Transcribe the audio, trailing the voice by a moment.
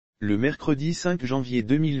Le mercredi 5 janvier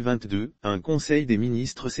 2022, un conseil des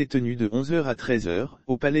ministres s'est tenu de 11 h à 13 h,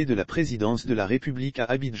 au palais de la présidence de la République à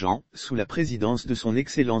Abidjan, sous la présidence de son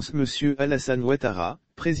Excellence Monsieur Alassane Ouattara,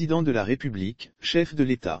 président de la République, chef de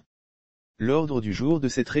l'État. L'ordre du jour de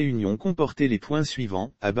cette réunion comportait les points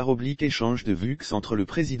suivants, échange de vues entre le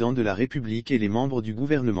président de la République et les membres du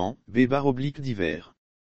gouvernement, divers.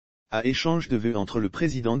 Échange de vœux entre le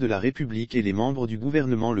président de la République et les membres du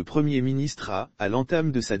gouvernement. Le Premier ministre a, à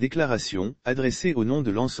l'entame de sa déclaration, adressé au nom de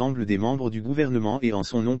l'ensemble des membres du gouvernement et en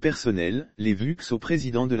son nom personnel, les vœux au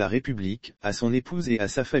président de la République, à son épouse et à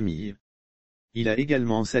sa famille. Il a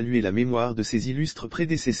également salué la mémoire de ses illustres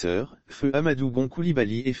prédécesseurs, Feu Amadou Gon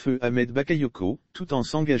Coulibaly et Feu Ahmed Bakayoko, tout en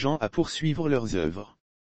s'engageant à poursuivre leurs œuvres.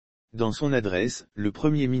 Dans son adresse, le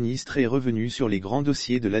Premier ministre est revenu sur les grands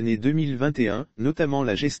dossiers de l'année 2021, notamment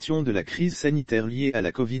la gestion de la crise sanitaire liée à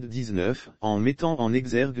la Covid-19, en mettant en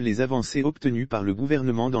exergue les avancées obtenues par le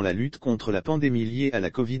gouvernement dans la lutte contre la pandémie liée à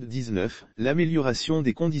la Covid-19, l'amélioration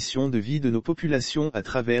des conditions de vie de nos populations à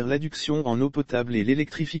travers l'adduction en eau potable et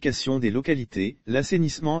l'électrification des localités,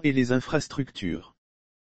 l'assainissement et les infrastructures.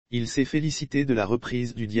 Il s'est félicité de la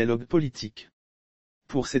reprise du dialogue politique.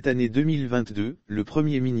 Pour cette année 2022, le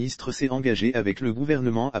Premier ministre s'est engagé avec le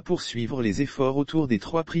gouvernement à poursuivre les efforts autour des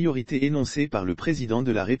 3 priorités énoncées par le président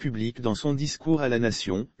de la République dans son discours à la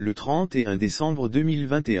nation, le 31 décembre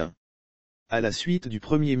 2021. À la suite du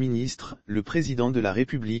Premier ministre, le président de la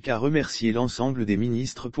République a remercié l'ensemble des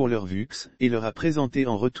ministres pour leurs vœux, et leur a présenté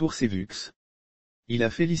en retour ses vœux. Il a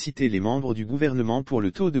félicité les membres du gouvernement pour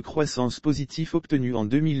le taux de croissance positif obtenu en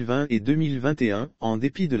 2020 et 2021, en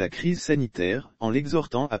dépit de la crise sanitaire, en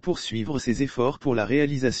l'exhortant à poursuivre ses efforts pour la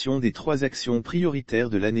réalisation des 3 actions prioritaires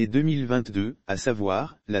de l'année 2022, à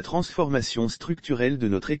savoir, la transformation structurelle de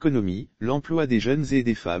notre économie, l'emploi des jeunes et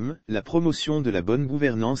des femmes, la promotion de la bonne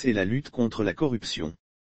gouvernance et la lutte contre la corruption.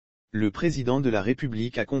 Le président de la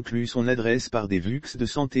République a conclu son adresse par des vœux de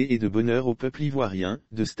santé et de bonheur au peuple ivoirien,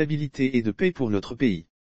 de stabilité et de paix pour notre pays.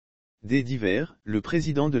 Dès d'hiver, le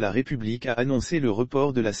président de la République a annoncé le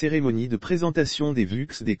report de la cérémonie de présentation des vœux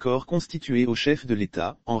des corps constitués au chef de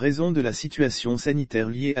l'État, en raison de la situation sanitaire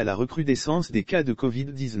liée à la recrudescence des cas de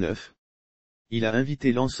Covid-19. Il a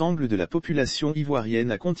invité l'ensemble de la population ivoirienne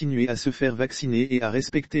à continuer à se faire vacciner et à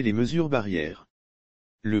respecter les mesures barrières.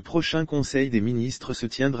 Le prochain Conseil des ministres se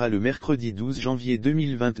tiendra le mercredi 12 janvier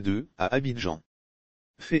 2022, à Abidjan.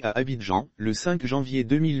 Fait à Abidjan, le 5 janvier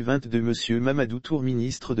 2022. M. Mamadou Tour,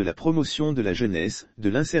 ministre de la Promotion de la Jeunesse, de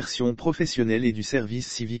l'Insertion professionnelle et du Service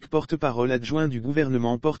civique, porte-parole adjoint du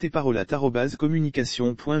gouvernement, porte-parole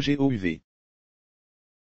 @communication.gouv.